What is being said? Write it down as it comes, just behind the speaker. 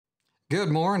Good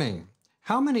morning.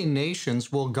 How many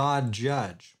nations will God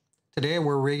judge? Today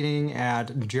we're reading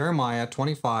at Jeremiah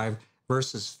 25,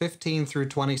 verses 15 through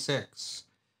 26.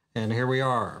 And here we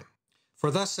are.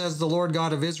 For thus says the Lord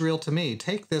God of Israel to me,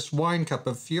 take this wine cup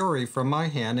of fury from my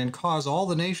hand and cause all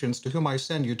the nations to whom I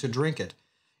send you to drink it.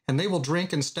 And they will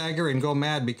drink and stagger and go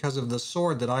mad because of the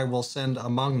sword that I will send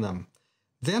among them.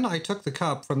 Then I took the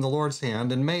cup from the Lord's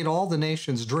hand and made all the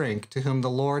nations drink to whom the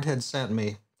Lord had sent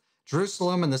me.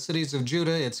 Jerusalem and the cities of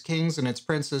Judah, its kings and its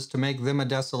princes, to make them a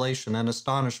desolation, an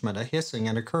astonishment, a hissing,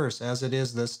 and a curse, as it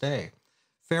is this day.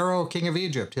 Pharaoh, king of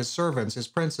Egypt, his servants, his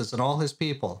princes, and all his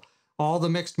people, all the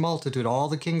mixed multitude, all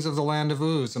the kings of the land of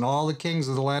Uz, and all the kings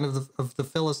of the land of the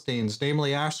Philistines,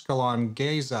 namely Ashkelon,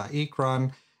 Gaza,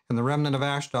 Ekron, and the remnant of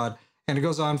Ashdod. And it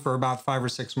goes on for about 5 or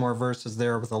 6 more verses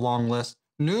there with a long list.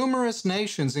 Numerous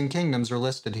nations and kingdoms are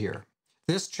listed here.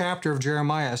 This chapter of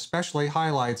Jeremiah especially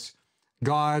highlights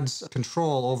God's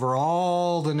control over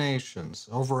all the nations,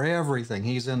 over everything.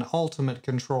 He's in ultimate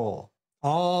control.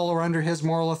 All are under his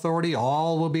moral authority.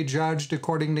 All will be judged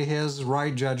according to his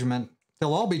right judgment.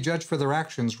 They'll all be judged for their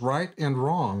actions, right and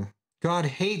wrong. God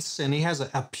hates sin. He has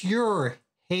a pure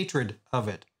hatred of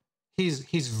it.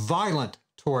 He's violent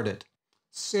toward it.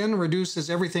 Sin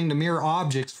reduces everything to mere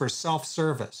objects for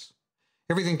self-service.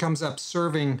 Everything comes up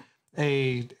serving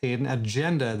an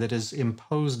agenda that is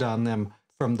imposed on them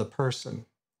from the person.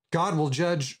 God will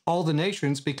judge all the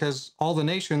nations because all the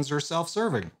nations are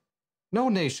self-serving. No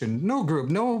nation, no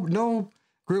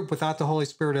group without the Holy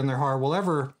Spirit in their heart will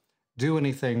ever do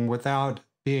anything without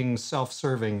being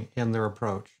self-serving in their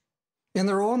approach. And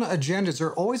their own agendas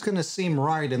are always going to seem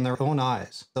right in their own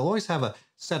eyes. They'll always have a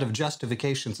set of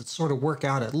justifications that sort of work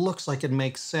out. It looks like it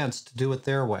makes sense to do it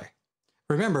their way.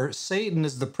 Remember, Satan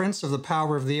is the prince of the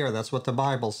power of the air. That's what the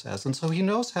Bible says. And so he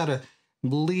knows how to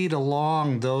lead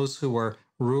along those who are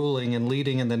ruling and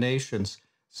leading in the nations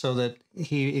so that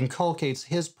he inculcates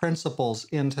his principles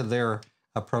into their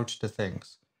approach to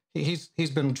things. He's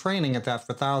been training at that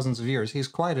for thousands of years. He's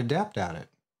quite adept at it.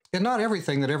 And not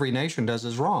everything that every nation does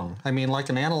is wrong. I mean, like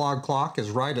an analog clock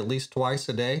is right at least twice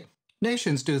a day.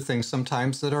 Nations do things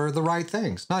sometimes that are the right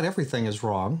things. Not everything is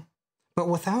wrong. But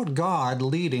without God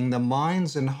leading the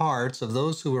minds and hearts of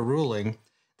those who are ruling,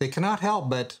 they cannot help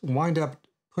but wind up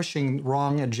pushing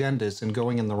wrong agendas and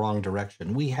going in the wrong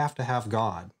direction. We have to have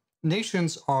God.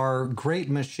 Nations are great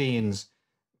machines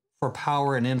for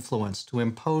power and influence to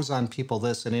impose on people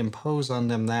this and impose on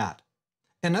them that.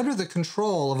 And under the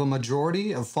control of a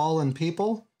majority of fallen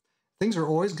people, things are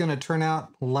always going to turn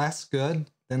out less good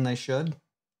than they should.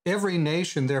 Every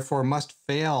nation, therefore, must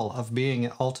fail of being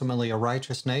ultimately a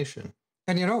righteous nation.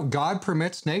 And you know, God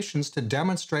permits nations to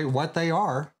demonstrate what they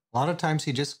are. A lot of times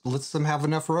he just lets them have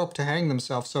enough rope to hang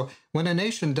themselves. So when a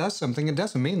nation does something, it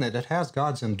doesn't mean that it has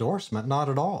God's endorsement, not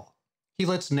at all. He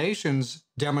lets nations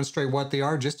demonstrate what they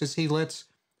are just as he lets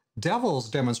devils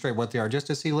demonstrate what they are, just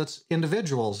as he lets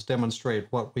individuals demonstrate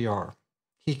what we are.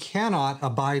 He cannot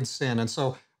abide sin. And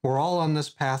so we're all on this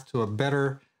path to a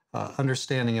better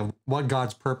understanding of what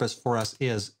God's purpose for us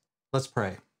is. Let's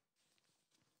pray.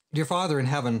 Dear Father in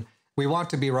heaven, we want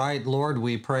to be right. Lord,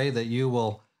 we pray that you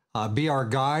will be our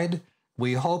guide.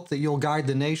 We hope that you'll guide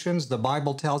the nations. The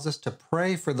Bible tells us to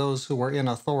pray for those who are in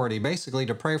authority, basically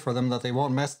to pray for them that they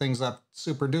won't mess things up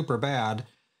super duper bad.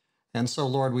 And so,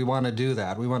 Lord, we want to do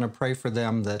that. We want to pray for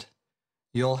them that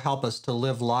you'll help us to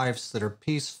live lives that are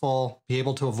peaceful, be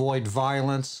able to avoid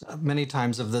violence, many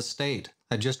times of the state.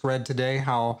 I just read today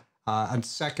how a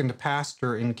second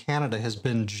pastor in Canada has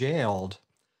been jailed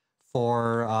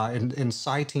for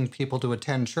inciting people to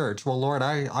attend church. Well, Lord,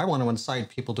 I want to incite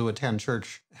people to attend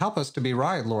church. Help us to be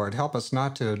right, Lord. Help us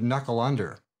not to knuckle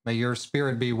under. May your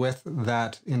spirit be with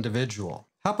that individual.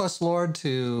 Help us, Lord,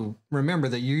 to remember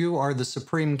that you are the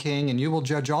supreme king and you will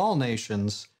judge all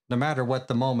nations, no matter what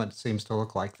the moment seems to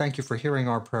look like. Thank you for hearing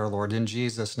our prayer, Lord. In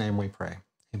Jesus' name we pray.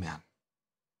 Amen.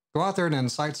 Go out there and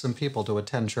incite some people to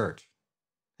attend church.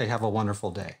 Hey, have a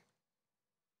wonderful day.